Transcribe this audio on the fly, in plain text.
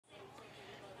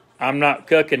I'm not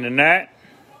cooking tonight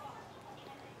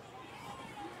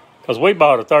because we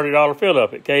bought a $30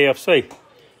 fill-up at KFC.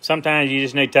 Sometimes you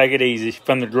just need to take it easy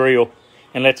from the grill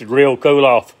and let the grill cool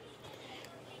off.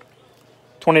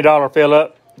 $20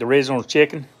 fill-up, the original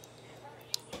chicken.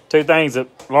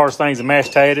 Large things of mashed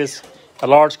potatoes, a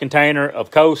large container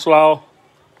of coleslaw,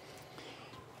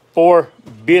 4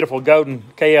 beautiful golden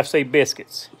KFC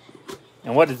biscuits.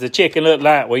 And what does the chicken look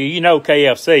like? Well, you know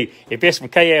KFC. If it's from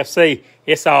KFC,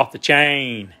 it's off the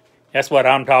chain. That's what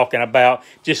I'm talking about.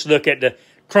 Just look at the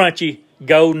crunchy,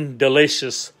 golden,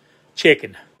 delicious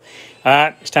chicken. All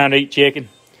right, it's time to eat chicken.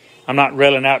 I'm not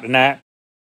grilling out tonight.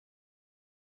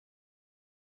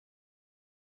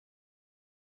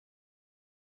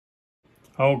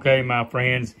 Okay, my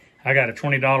friends, I got a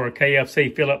 $20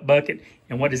 KFC fill-up bucket.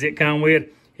 And what does it come with?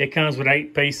 It comes with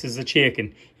 8 pieces of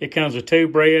chicken. It comes with 2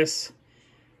 breasts.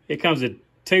 It comes with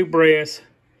 2 breasts,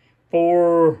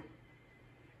 4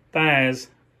 thighs,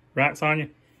 right, Sonia?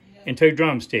 Yeah. And 2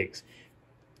 drumsticks.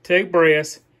 2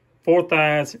 breasts, 4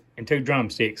 thighs, and 2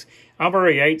 drumsticks. I've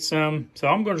already ate some, so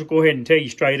I'm going to go ahead and tell you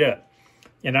straight up.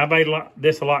 And I've ate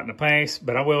this a lot in the past,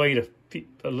 but I will eat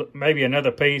maybe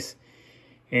another piece.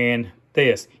 And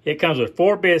this. It comes with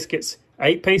 4 biscuits,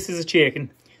 8 pieces of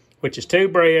chicken, which is 2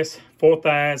 breasts, 4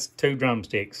 thighs, 2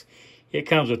 drumsticks. It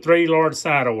comes with 3 large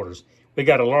side orders. We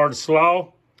got a large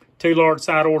slaw, 2 large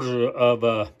side orders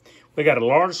of, we got a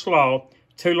large slaw,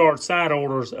 2 large side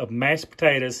orders of mashed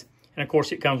potatoes, and of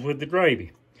course it comes with the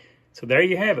gravy. So there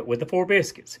you have it with the 4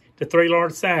 biscuits, the 3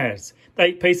 large sides, the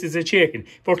 8 pieces of chicken.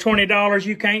 For $20,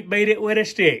 you can't beat it with a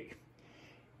stick.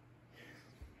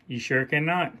 You sure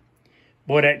cannot.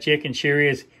 Boy, that chicken sure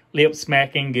is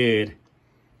lip-smacking good.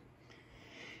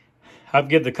 I've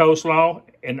given the coleslaw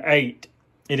an 8.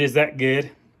 It is that good.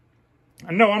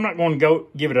 No, I'm not going to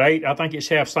give it an 8. I think it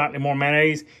should have slightly more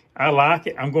mayonnaise. I like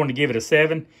it. I'm going to give it a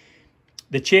 7.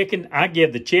 The chicken, I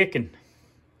give the chicken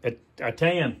a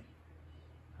 10.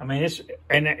 I mean,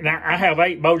 and I have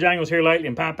ate Bojangles here lately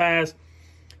and Popeyes.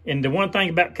 And the one thing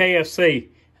about KFC,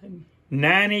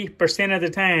 90% of the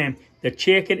time, the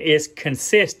chicken is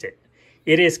consistent.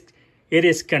 It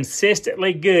is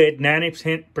consistently good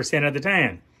 90% of the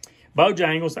time.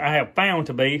 Bojangles, I have found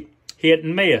to be hit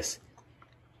and miss.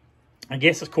 I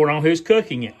guess it's according on who's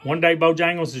cooking it. One day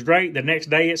Bojangles is great. The next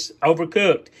day it's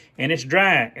overcooked. And it's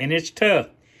dry. And it's tough.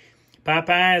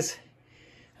 Popeyes,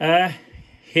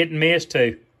 hit and miss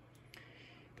too.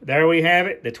 There we have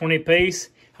it. The 20 piece.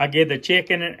 I give the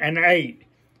chicken an 8.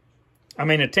 I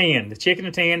mean a 10. The chicken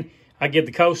a 10. I give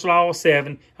the coleslaw a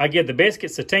 7. I give the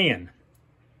biscuits a 10.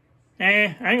 I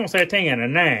ain't going to say a 10, a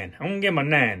 9. I'm going to give them a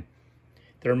 9.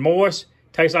 They're moist.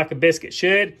 Tastes like a biscuit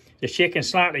should. The chicken's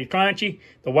slightly crunchy.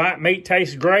 The white meat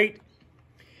tastes great.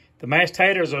 The mashed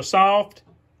potatoes are soft,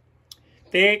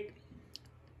 thick,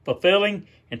 fulfilling,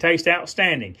 and taste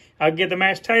outstanding. I'll give the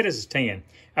mashed potatoes a 10.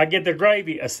 I'll give the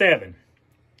gravy a 7.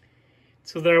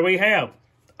 So there we have.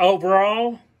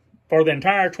 Overall, for the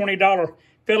entire $20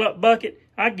 fill-up bucket,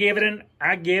 I give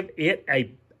it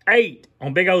a 8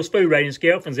 on Big O's food rating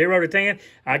scale from 0 to 10.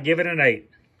 I give it an 8.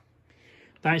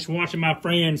 Thanks for watching, my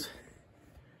friends.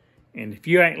 And if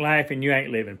you ain't laughing, you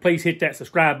ain't living. Please hit that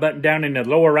subscribe button down in the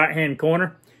lower right-hand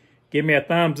corner. Give me a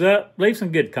thumbs up. Leave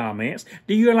some good comments.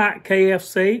 Do you like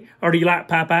KFC? Or do you like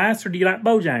Popeyes? Or do you like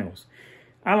Bojangles?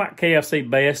 I like KFC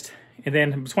best. And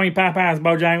then between Popeyes and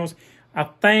Bojangles, I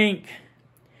think,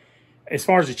 as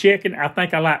far as the chicken, I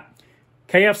think I like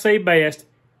KFC best,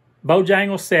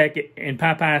 Bojangles second, and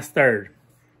Popeyes third.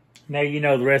 Now you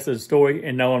know the rest of the story,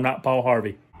 and no, I'm not Paul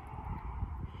Harvey.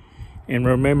 And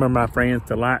remember, my friends,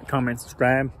 to like, comment,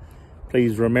 subscribe.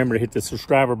 Please remember to hit the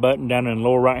subscriber button down in the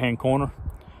lower right-hand corner.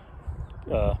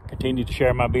 Continue to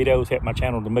share my videos, help my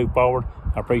channel to move forward.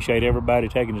 I appreciate everybody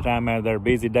taking the time out of their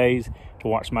busy days to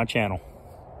watch my channel.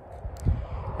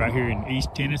 Right here in East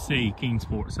Tennessee,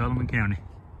 Kingsport, Sullivan County.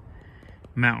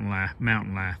 Mountain life,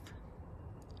 mountain life.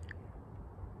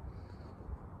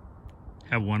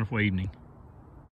 Have a wonderful evening.